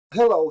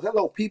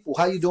Hello, people.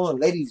 How you doing,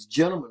 ladies,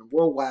 gentlemen,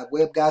 World Wide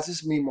Web, guys? This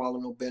is me,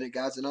 Marlon Bennett,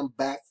 guys, and I'm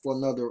back for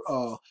another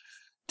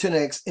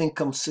 10x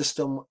income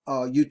system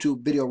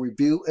YouTube video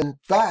review. In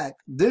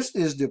fact, this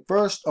is the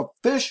first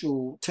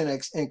official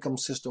 10x income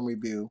system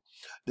review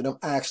that I'm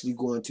actually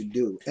going to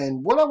do.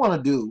 And what I want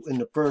to do in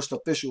the first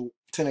official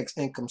 10x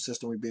income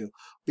system review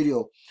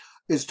video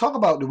is talk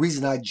about the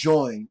reason I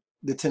joined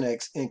the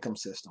 10x income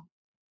system.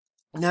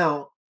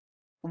 Now,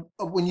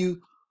 when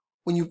you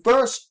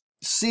first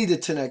see the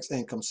 10x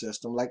income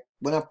system, like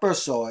when I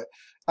first saw it,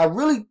 I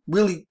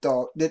really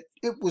thought that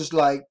it was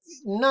like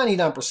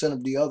 99%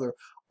 of the other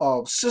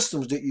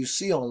systems that you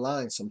see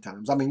online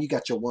sometimes. I mean, you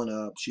got your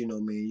one-ups, you know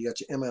what I mean? You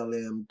got your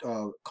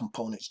MLM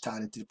components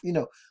tied into,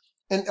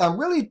 and I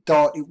really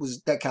thought it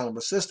was that kind of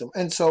a system.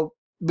 And so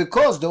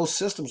because those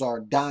systems are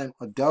a dime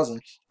a dozen,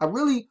 I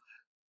really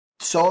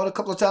saw it a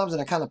couple of times and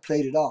I kind of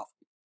played it off.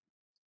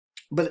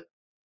 But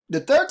the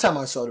third time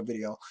I saw the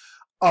video,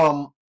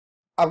 um,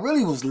 I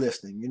really was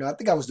listening. I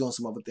think I was doing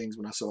some other things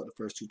when I saw it the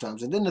first two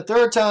times. And then the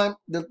third time,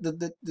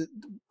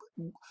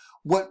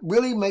 what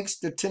really makes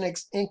the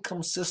 10x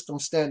income system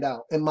stand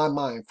out in my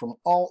mind from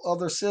all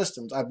other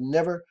systems, I've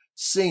never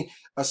seen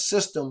a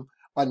system,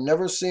 I've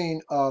never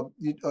seen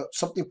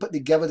something put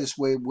together this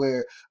way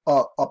where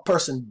a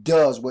person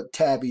does what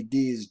Tabby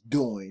D is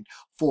doing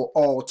for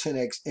all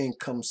 10x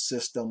income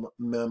system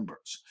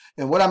members.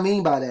 And what I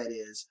mean by that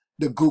is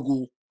the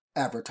Google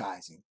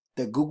advertising.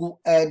 The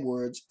Google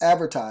AdWords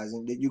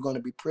advertising that you're going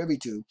to be privy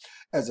to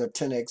as a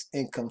 10x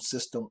income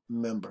system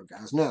member,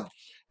 guys. Now,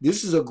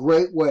 this is a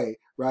great way,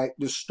 right,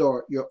 to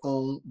start your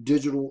own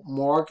digital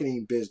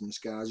marketing business,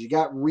 guys. You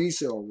got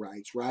resale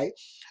rights, right?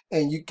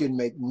 And you can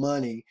make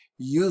money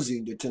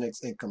using the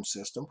 10x income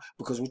system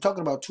because we're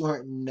talking about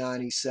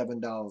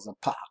 $297 a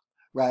pop,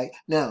 right?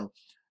 Now,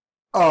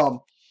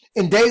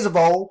 in days of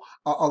old,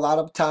 a lot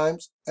of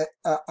times,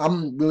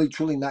 I'm really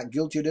truly not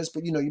guilty of this,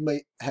 but you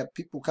may have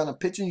people kind of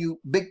pitching you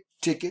big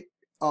ticket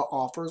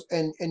offers,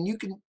 and you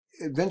can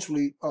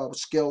eventually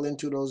scale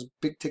into those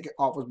big ticket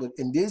offers. But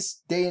in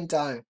this day and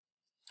time,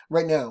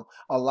 right now,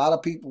 a lot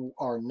of people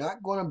are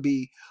not going to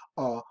be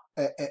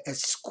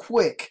as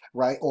quick,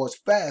 right, or as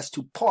fast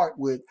to part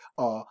with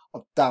 $1,000,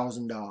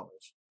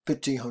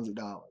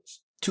 $1,500.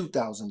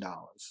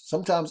 $2,000,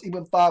 sometimes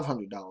even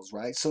 $500,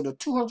 right? So the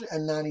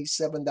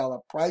 $297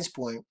 price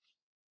point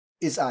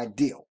is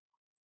ideal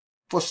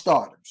for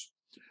starters.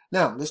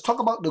 Now, let's talk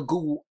about the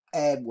Google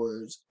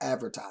AdWords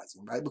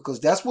advertising, right? Because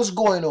that's what's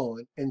going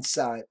on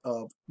inside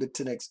of the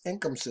 10x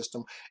income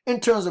system in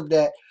terms of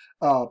that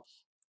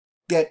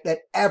that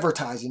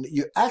advertising that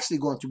you're actually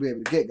going to be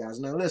able to get, guys.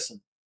 Now,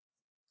 listen,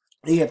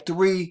 you have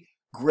three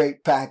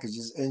great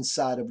packages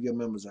inside of your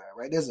members area,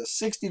 right? There's a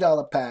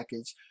 $60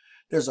 package,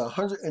 there's a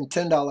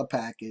 $110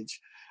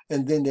 package,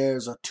 and then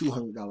there's a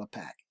 $200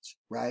 package,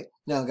 right?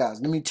 Now, guys,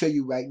 let me tell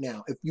you right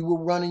now, if you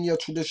were running your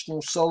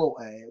traditional solo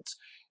ads,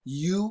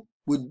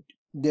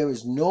 there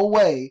is no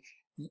way,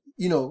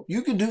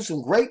 you can do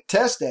some great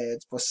test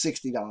ads for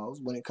 $60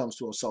 when it comes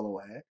to a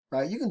solo ad,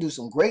 right? You can do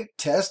some great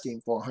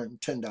testing for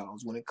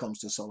 $110 when it comes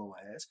to solo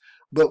ads.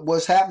 But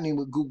what's happening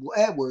with Google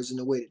AdWords and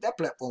the way that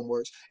platform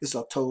works is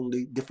a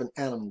totally different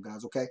animal,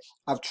 guys, okay?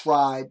 I've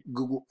tried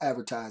Google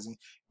advertising,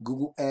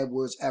 Google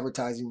AdWords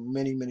advertising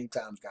many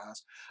times,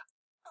 guys.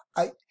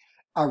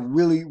 I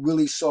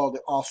really saw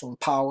the awesome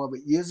power of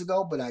it years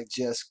ago, but I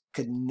just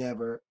could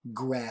never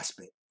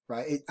grasp it.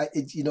 Right?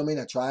 You know what I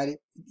mean? I tried it.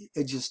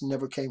 It just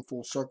never came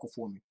full circle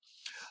for me.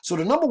 So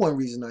the number one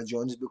reason I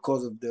joined is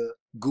because of the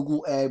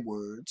Google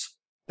AdWords,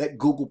 that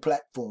Google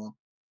platform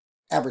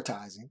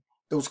advertising,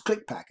 those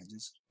click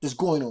packages that's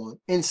going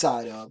on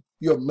inside of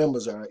your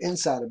members area,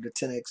 inside of the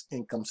 10x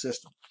income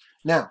system.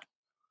 Now,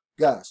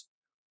 guys,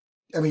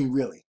 I mean,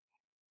 really,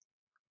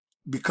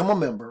 become a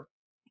member,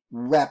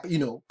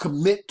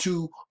 commit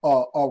to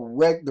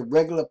the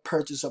regular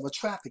purchase of a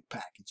Traffc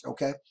package.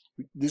 Okay,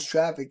 this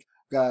Traffc,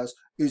 guys,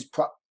 is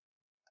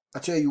I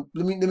tell you,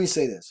 let me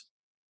say this.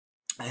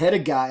 I had a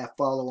guy I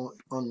follow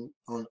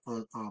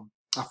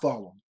I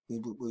follow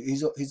him.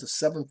 He's a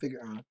 7-figure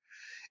earner,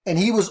 and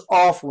he was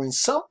offering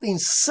something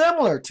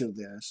similar to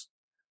this.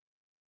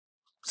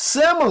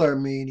 Similar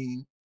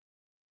meaning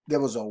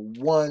there was a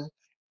one,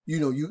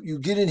 you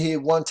get in here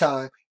one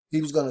time.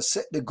 He was going to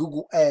set the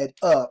Google ad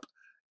up,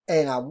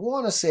 and I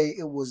want to say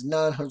it was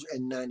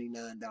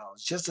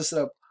 $999 just to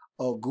set up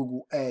a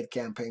Google ad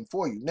campaign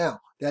for you. Now,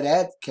 that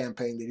ad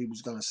campaign that he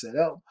was going to set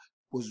up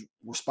was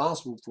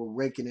responsible for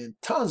raking in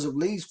tons of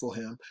leads for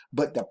him,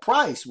 but the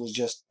price was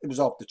it was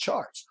off the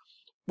charts.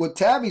 What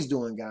Tabby's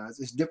doing, guys,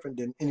 is different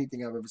than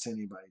anything I've ever seen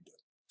anybody do.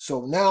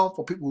 So now,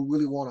 for people who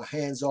really want a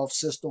hands-off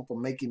system for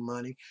making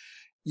money,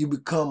 you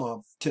become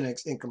a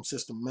 10x income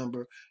system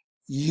member.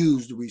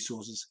 Use the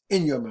resources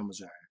in your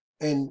members area.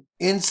 And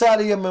inside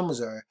of your members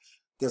area,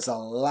 there's a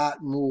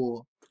lot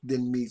more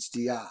than meets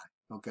the eye.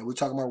 Okay, we're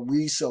talking about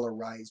reseller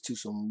rights to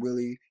some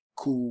really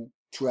cool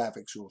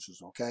traffic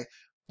sources. Okay,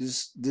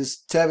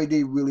 this Tabby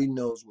D really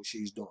knows what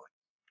she's doing,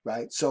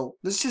 right? So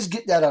let's just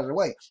get that out of the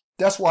way.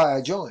 That's why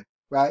I joined,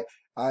 right?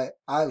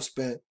 I've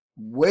spent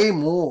way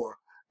more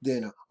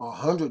than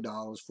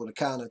 $100 for the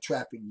kind of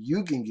traffic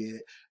you can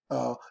get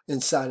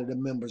inside of the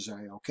members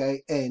area,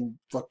 okay? And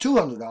for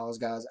 $200,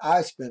 guys,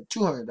 I spent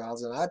 $200,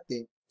 and I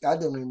think, I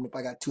don't even know if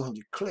I got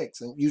 200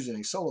 clicks and using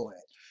a solo ad.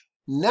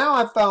 Now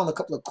I found a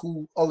couple of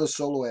cool other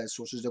solo ad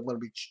sources that I'm going to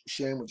be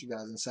sharing with you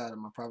guys inside of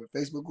my private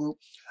Facebook group.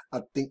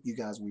 I think you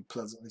guys will be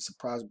pleasantly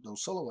surprised with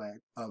those solo ad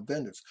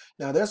vendors.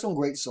 Now there's some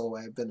great solo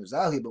ad vendors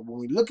out here, but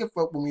when you look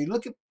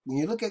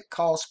at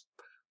cost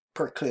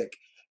per click,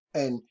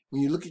 and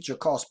when you look at your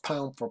cost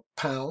pound for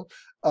pound,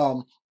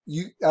 I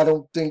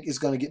don't think it's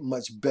going to get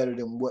much better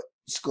than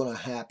what's going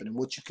to happen and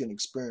what you can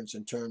experience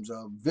in terms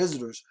of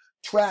visitors,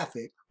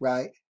 traffic,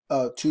 right?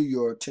 To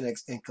your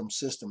 10x income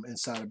system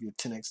inside of your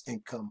 10x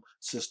income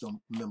system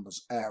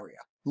members area.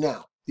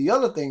 Now, the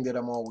other thing that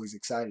I'm always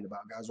excited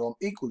about, guys, or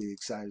I'm equally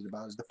excited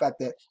about, is the fact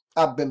that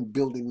I've been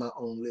building my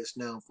own list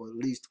now for at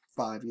least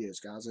 5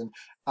 years, guys. And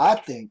I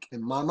think,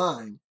 in my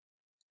mind,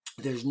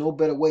 there's no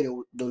better way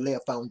to lay a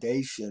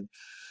foundation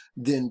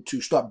than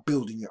to start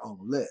building your own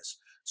list.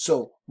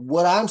 So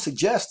what I'm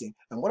suggesting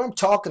and what I'm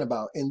talking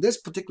about in this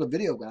particular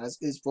video, guys,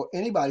 is for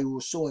anybody who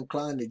is so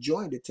inclined to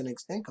join the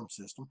 10x income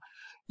system.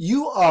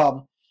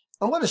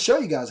 I'm going to show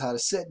you guys how to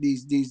set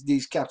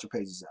these capture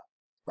pages up,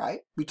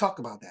 right? We talked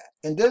about that,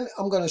 and then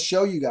I'm going to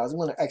show you guys. I'm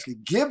going to actually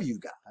give you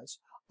guys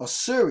a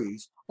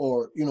series,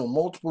 or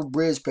multiple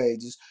bridge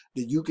pages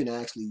that you can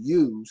actually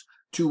use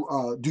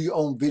to do your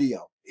own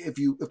video if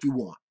you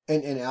want.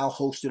 And I'll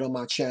host it on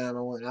my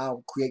channel, and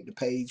I'll create the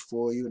page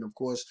for you. And of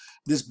course,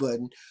 this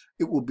button,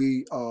 it will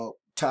be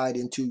tied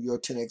into your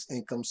 10x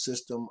income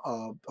system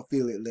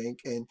affiliate link.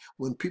 And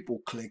when people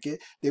click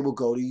it, they will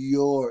go to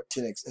your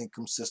 10x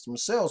income system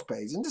sales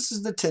page. And this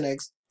is the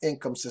 10x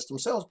income system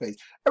sales page.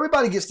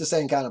 Everybody gets the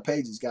same kind of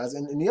pages, guys.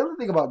 And the other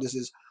thing about this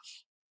is,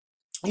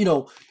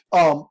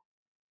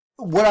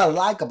 what I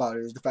like about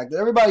it is the fact that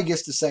everybody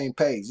gets the same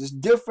page. It's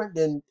different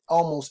than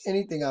almost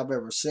anything I've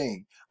ever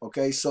seen.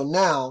 Okay, so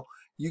now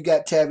you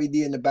got Tabby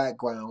D in the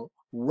background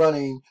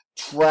running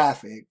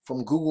traffic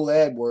from Google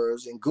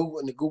AdWords and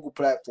the Google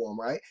platform,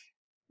 right,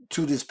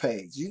 to this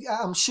page.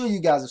 I'm sure you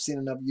guys have seen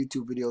enough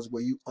YouTube videos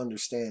where you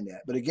understand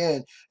that. But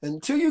again,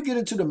 until you get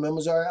into the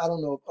members area, I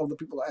don't know if other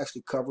people are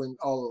actually covering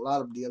a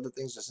lot of the other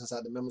things that's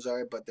inside the members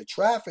area, but the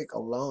traffic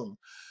alone,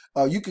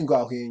 you can go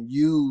out here and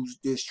use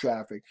this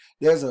traffic.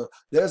 There's a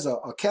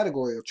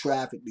category of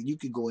traffic that you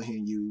can go ahead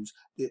and use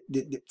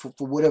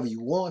for whatever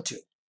you want to.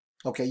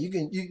 Okay, you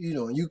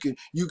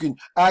can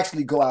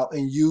actually go out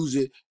and use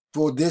it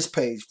for this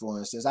page, for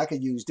instance. I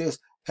could use this.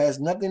 Has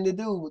nothing to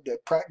do with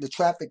the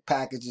traffic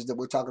packages that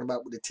we're talking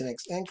about with the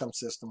 10x income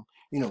system,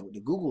 with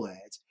the Google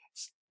ads.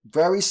 It's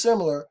very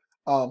similar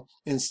in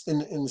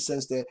the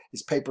sense that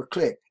it's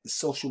pay-per-click, it's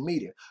social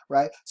media,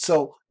 right?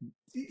 So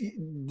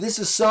this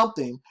is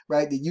something,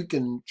 right, that you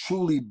can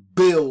truly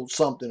build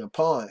something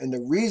upon. And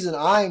the reason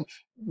I'm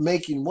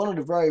making one of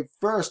the very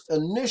first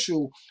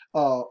initial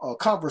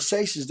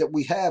conversations that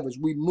we have as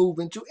we move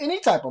into any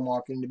type of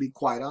marketing, to be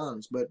quite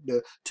honest, but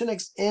the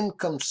 10x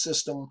income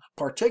system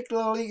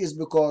particularly, is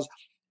because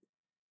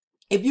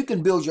if you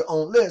can build your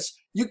own list,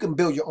 you can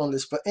build your own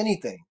list for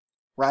anything,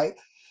 right?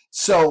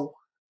 So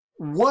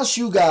once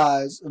you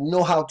guys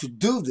know how to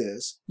do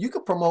this, you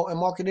can promote and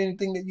market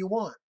anything that you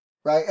want,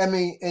 right? I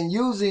mean, and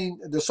using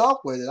the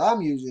software that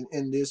I'm using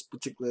in this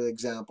particular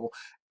example,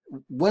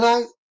 when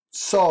I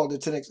saw the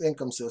 10x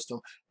income system,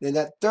 then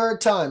that third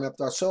time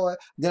after I saw it,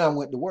 then I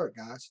went to work,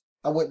 guys.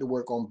 I went to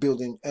work on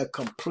building a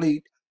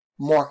complete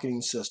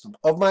marketing system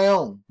of my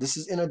own. This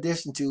is in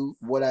addition to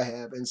what I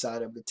have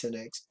inside of the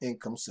 10x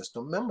income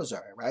system members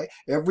area, right?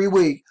 Every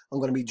week, I'm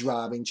going to be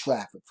driving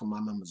traffic from my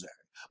members area.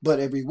 But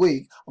every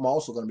week, I'm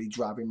also going to be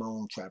driving my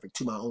own traffic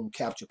to my own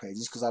capture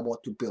pages because I want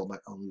to build my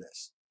own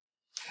list.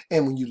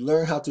 And when you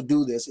learn how to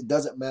do this, it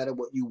doesn't matter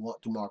what you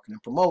want to market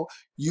and promote.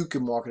 You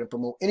can market and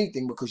promote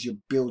anything because you're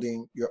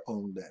building your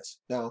own list.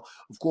 Now,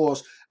 of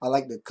course, I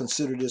like to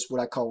consider this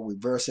what I call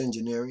reverse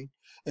engineering.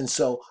 And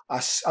so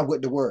I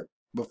went to work.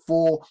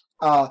 Before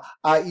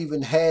I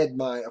even had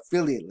my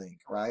affiliate link,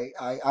 right?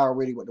 I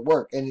already went to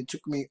work. And it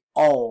took me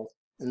and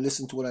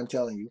listen to what I'm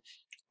telling you,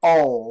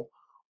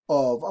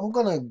 I'm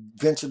going to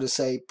venture to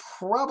say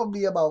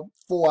probably about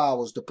 4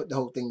 hours to put the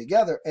whole thing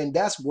together. And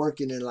that's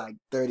working in like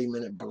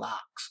 30-minute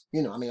blocks.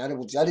 I mean, I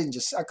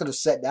could have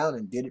sat down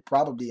and did it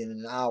probably in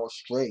an hour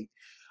straight,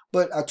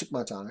 but I took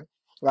my time,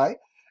 right?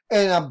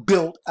 And I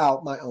built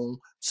out my own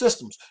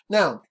systems.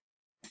 Now,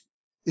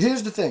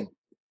 here's the thing.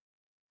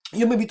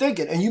 You may be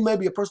thinking, and you may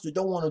be a person that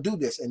don't want to do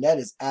this, and that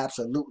is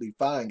absolutely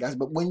fine, guys.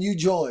 But when you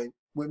join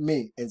with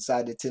me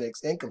inside the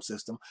 10x income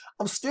system,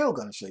 I'm still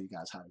going to show you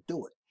guys how to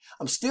do it.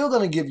 I'm still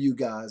going to give you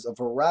guys a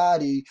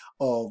variety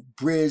of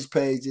bridge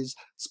pages,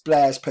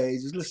 splash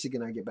pages. Let's see,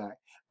 can I get back?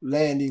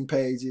 Landing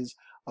pages,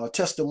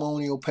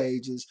 testimonial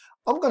pages.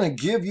 I'm going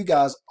to give you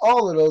guys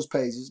all of those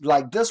pages,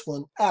 like this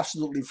one,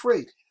 absolutely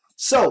free.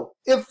 So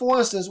if, for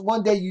instance,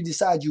 one day you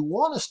decide you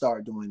want to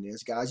start doing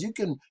this, guys, you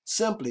can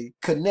simply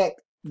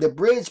connect the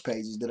bridge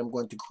pages that I'm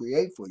going to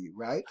create for you,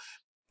 right?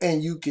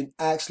 And you can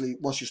actually,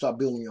 once you start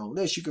building your own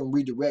list, you can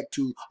redirect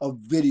to a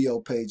video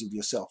page of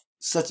yourself,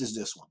 such as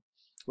this one,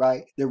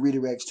 right? That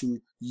redirects to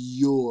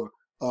your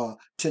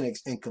 10x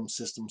income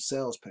system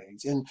sales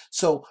page. And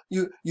so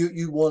you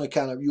want to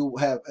kind of, you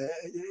have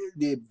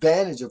the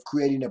advantage of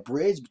creating a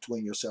bridge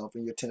between yourself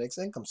and your 10x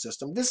income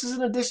system. This is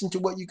in addition to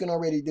what you can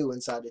already do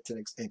inside the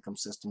 10x income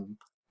system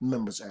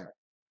members area,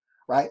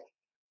 right?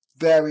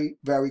 Very,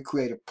 very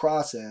creative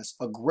process,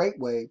 a great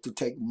way to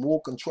take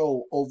more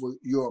control over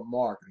your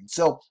marketing.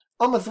 So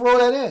I'm going to throw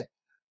that in.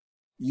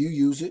 You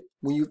use it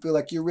when you feel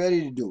like you're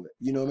ready to do it.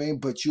 You know what I mean?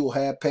 But you'll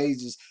have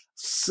pages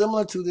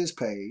similar to this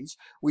page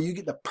where you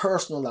get to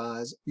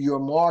personalize your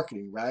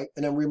marketing, right?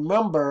 And then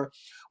remember,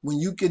 when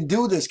you can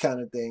do this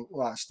kind of thing,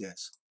 watch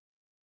this.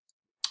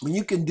 When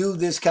you can do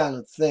this kind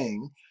of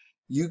thing,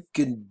 you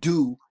can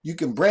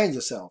brand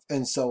yourself.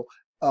 And so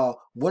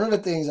one of the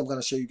things I'm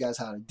going to show you guys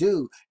how to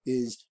do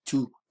is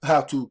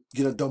how to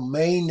get a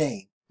domain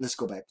name. Let's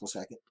go back for a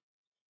second.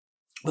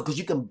 Because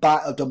you can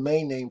buy a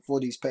domain name for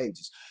these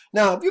pages.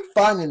 Now, if you're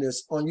finding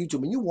this on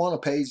YouTube and you want a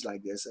page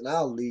like this, and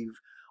I'll leave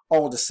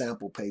all the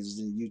sample pages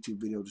in the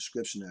YouTube video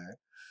description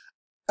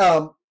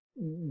there,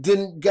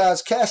 then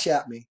guys, cash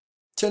at me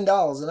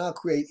 $10 and I'll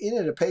create any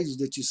of the pages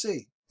that you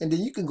see. And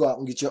then you can go out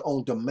and get your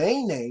own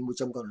domain name, which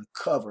I'm going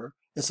to cover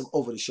in some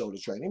over-the-shoulder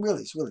training.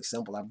 Really, it's really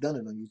simple. I've done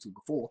it on YouTube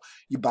before.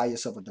 You buy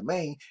yourself a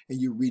domain and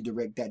you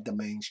redirect that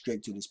domain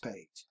straight to this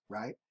page,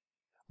 right?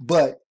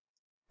 But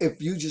if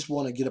you just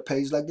want to get a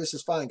page like this,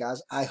 it's fine,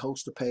 guys. I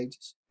host the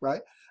pages,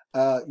 right?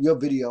 Your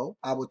video,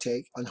 I will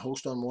take and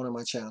host on one of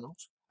my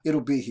channels.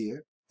 It'll be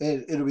here.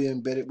 And it'll be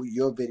embedded with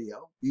your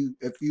video.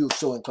 If you're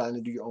so inclined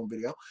to do your own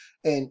video,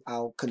 and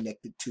I'll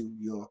connect it to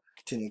your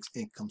 10x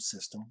income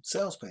system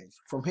sales page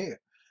from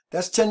here.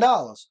 That's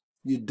 $10.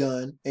 You're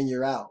done and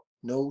you're out.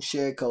 No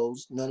share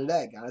codes, none of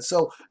that, guys.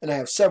 So, and I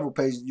have several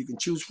pages you can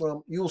choose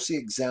from. You'll see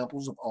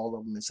examples of all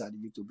of them inside the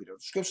YouTube video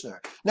description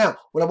area. Now,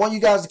 what I want you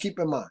guys to keep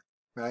in mind,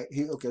 right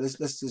here. Okay,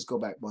 let's just go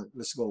back one.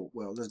 Let's go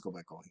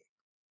back on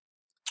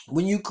here.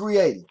 When you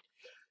create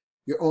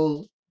your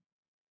own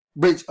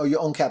bridge or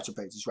your own capture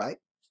pages, right?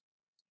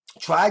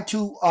 Try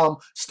to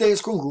stay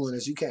as congruent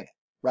as you can,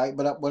 right?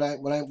 But what I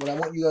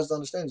want you guys to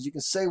understand is you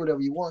can say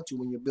whatever you want to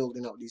when you're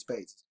building out these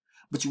pages,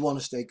 but you want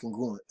to stay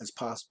congruent as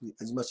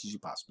much as you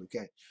possibly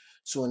can.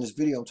 So in this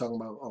video, I'm talking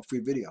about a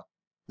free video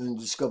and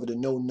discover the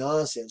no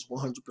nonsense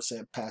 100%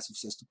 passive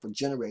system for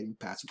generating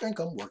passive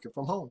income working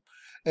from home.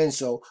 And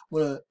so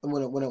when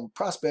a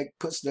prospect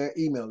puts their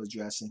email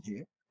address in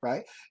here,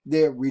 right,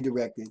 they're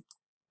redirected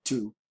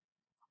to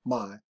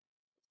my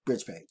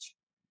bridge page,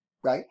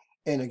 right?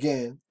 And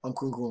again, I'm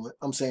congruent.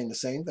 I'm saying the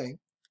same thing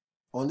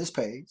on this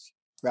page,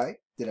 right,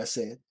 that I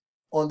said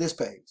on this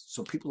page.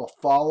 So people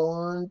are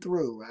following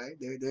through, right?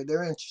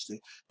 They're interested.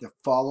 They're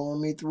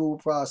following me through a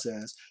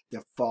process.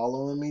 They're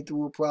following me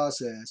through a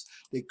process.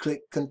 They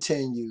click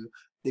continue.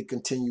 They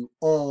continue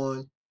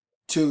on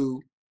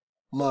to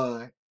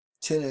my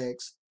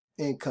 10x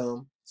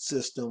income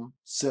system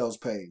sales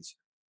page.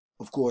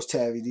 Of course,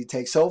 TabD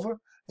takes over,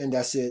 and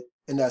that's it.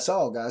 And that's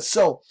all, guys.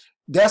 So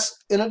that's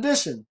in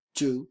addition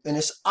to, and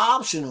it's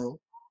optional,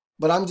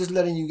 but I'm just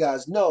letting you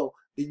guys know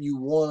that you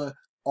want to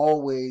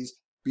always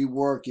be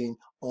working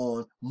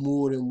on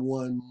more than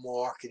one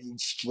marketing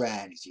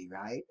strategy,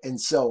 right? And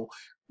so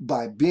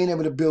by being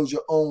able to build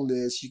your own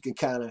list, you can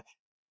kind of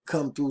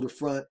come through the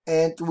front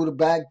and through the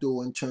back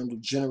door in terms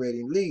of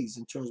generating leads,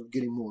 in terms of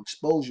getting more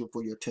exposure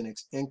for your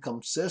 10x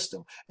income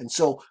system. And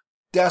so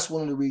that's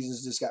one of the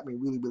reasons this got me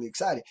really, really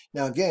excited.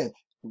 Now, again,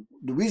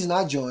 the reason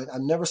I joined, I've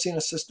never seen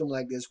a system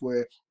like this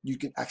where you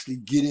can actually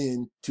get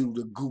into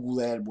the Google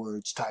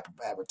AdWords type of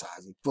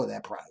advertising for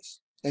that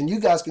price. And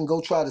you guys can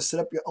go try to set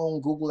up your own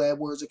Google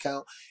AdWords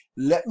account.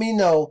 Let me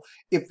know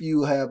if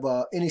you have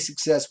any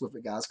success with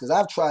it, guys, because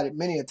I've tried it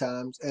many a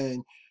times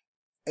and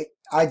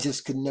I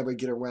just could never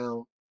get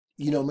around.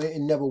 You know, man,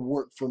 it never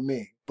worked for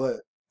me. But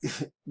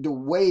the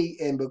way,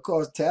 and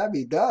because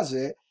Tabby does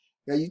it,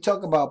 you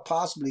talk about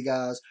possibly,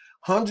 guys,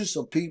 hundreds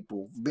of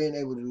people being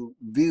able to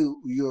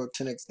view your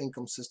 10x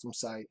income system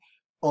site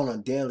on a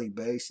daily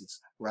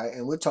basis, right?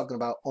 And we're talking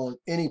about on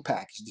any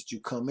package that you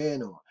come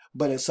in on.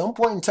 But at some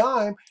point in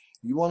time,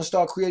 you want to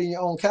start creating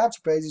your own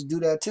capture pages, do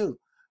that too.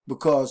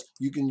 Because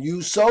you can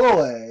use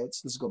solo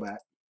ads. Let's go back.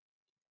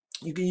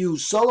 You can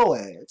use solo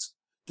ads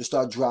to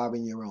start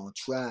driving your own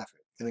traffic.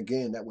 And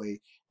again, that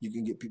way you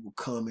can get people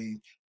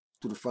coming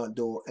through the front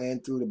door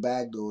and through the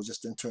back door,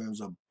 just in terms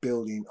of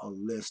building a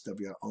list of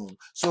your own.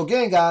 So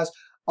again, guys,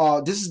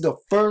 this is the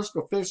first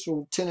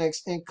official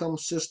 10x income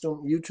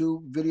system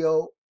YouTube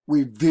video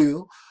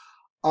review.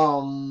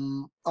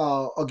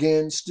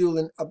 Again, still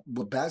in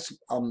back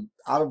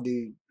out of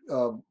the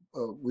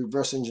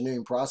reverse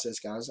engineering process,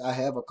 guys. I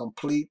have a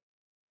complete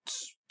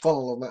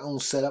funnel of my own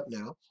setup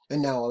now,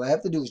 and now all I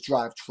have to do is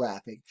drive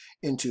traffic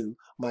into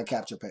my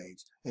capture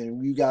page.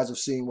 And you guys have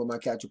seen what my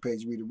capture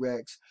page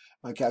redirects.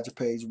 My capture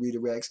page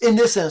redirects in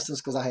this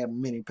instance, because I have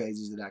many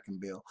pages that I can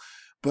build,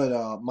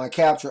 But my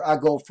capture, I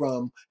go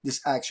from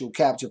this actual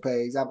capture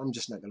page. I'm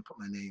just not going to put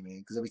my name in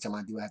because every time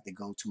I do, I have to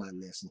go to my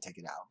list and take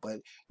it out. But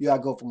yeah, I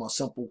go from a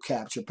simple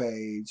capture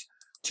page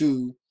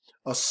to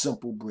a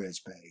simple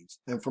bridge page.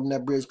 And from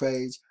that bridge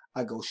page,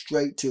 I go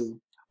straight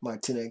to my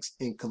 10x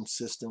income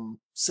system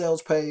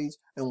sales page.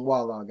 And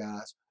voila,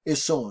 guys,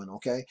 it's showing,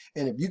 okay?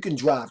 And if you can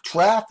drive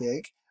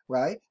traffic,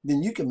 right,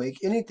 then you can make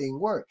anything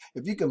work.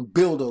 If you can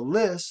build a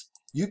list,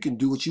 you can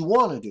do what you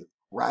want to do,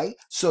 right?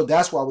 So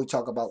that's why we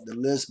talk about the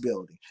list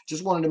building.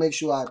 Just wanted to make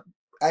sure I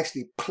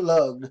actually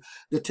plugged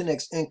the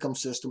 10x income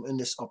system in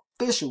this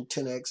official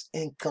 10x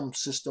income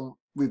system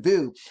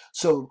review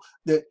so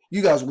that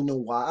you guys will know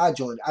why I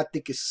joined. I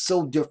think it's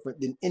so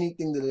different than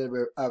anything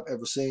that I've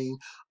ever seen.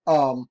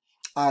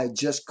 I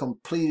just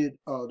completed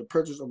the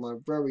purchase of my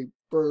very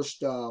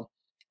first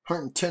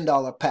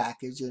 $110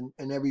 package,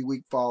 and every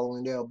week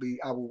following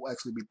I will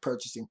actually be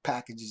purchasing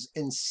packages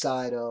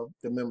inside of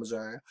the members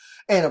area,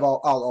 and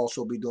I'll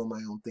also be doing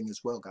my own thing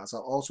as well, guys.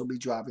 I'll also be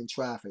driving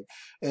traffic,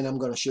 and I'm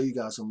going to show you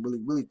guys some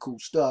really cool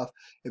stuff.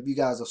 If you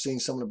guys have seen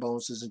some of the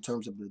bonuses in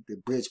terms of the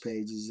bridge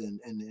pages and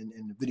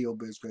the video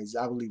bridge pages,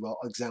 I will leave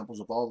examples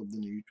of all of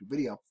them in the YouTube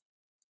video.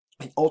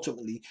 And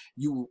ultimately,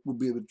 you will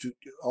be able to,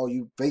 all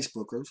you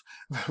Facebookers,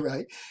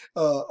 right?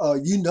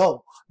 You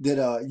know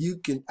that you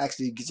can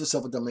actually get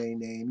yourself a domain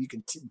name. You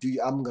can do.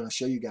 I'm going to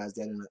show you guys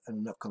that in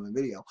an upcoming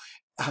video.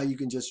 How you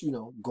can just,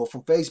 go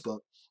from Facebook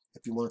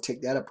if you want to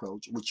take that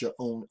approach with your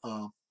own.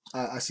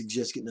 I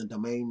suggest getting a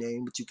domain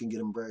name, but you can get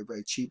them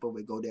very cheap over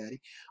at GoDaddy.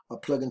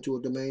 Plug into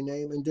a domain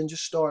name and then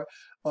just start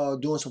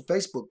doing some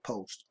Facebook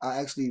posts. I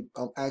actually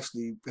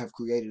have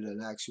created an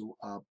actual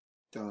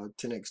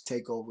 10x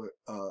takeover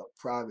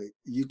private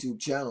YouTube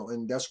channel,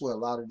 and that's where a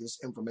lot of this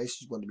information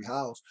is going to be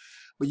housed.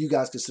 But you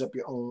guys can set up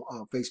your own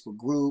Facebook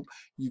group.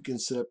 You can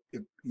set up,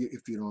 if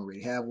you don't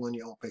already have one,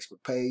 your own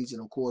Facebook page.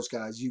 And of course,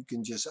 guys, you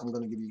can just, I'm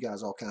going to give you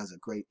guys all kinds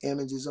of great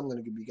images. I'm going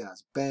to give you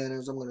guys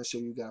banners. I'm going to show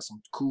you guys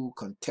some cool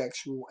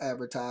contextual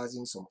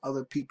advertising, some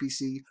other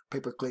PPC,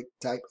 pay-per-click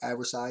type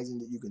advertising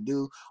that you can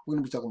do. We're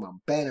going to be talking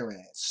about banner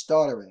ads,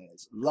 starter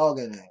ads,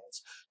 login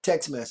ads,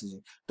 text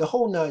messaging, the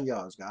whole 9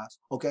 yards, guys.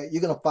 Okay,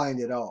 you're going to find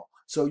it all.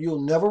 So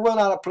you'll never run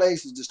out of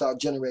places to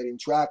start generating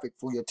traffic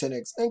for your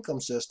 10x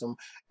income system.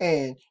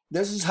 And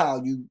this is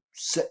how you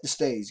set the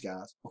stage,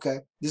 guys. Okay,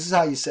 this is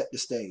how you set the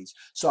stage.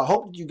 So I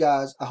hope that you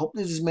guys, I hope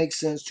this makes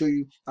sense to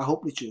you. I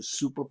hope that you're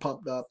super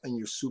pumped up and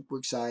you're super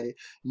excited.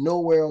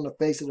 Nowhere on the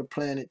face of the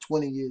planet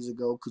 20 years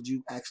ago could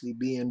you actually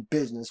be in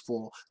business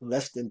for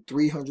less than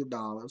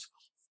 $300.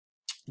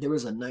 There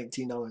is a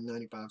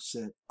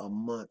 $19.95 a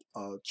month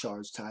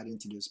charge tied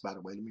into this, by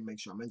the way. Let me make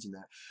sure I mention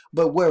that.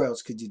 But where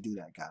else could you do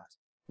that, guys?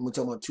 And we're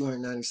talking about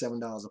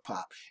 $297 a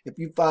pop. If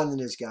you find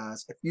this,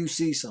 guys, if you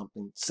see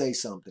something, say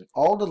something.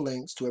 All the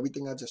links to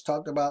everything I just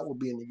talked about will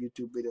be in the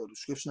YouTube video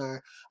description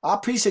area. I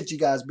appreciate you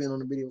guys being on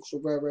the video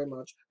so very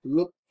much.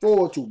 Look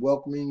forward to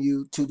welcoming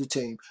you to the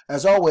team.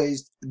 As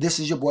always, this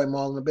is your boy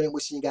Marlon Bennett,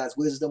 wishing you guys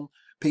wisdom,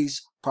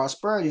 peace,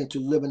 prosperity, and to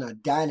live in a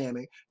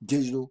dynamic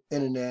digital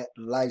internet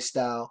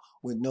lifestyle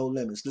with no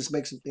limits. Let's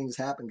make some things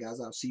happen, guys.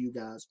 I'll see you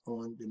guys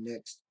on the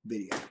next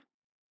video.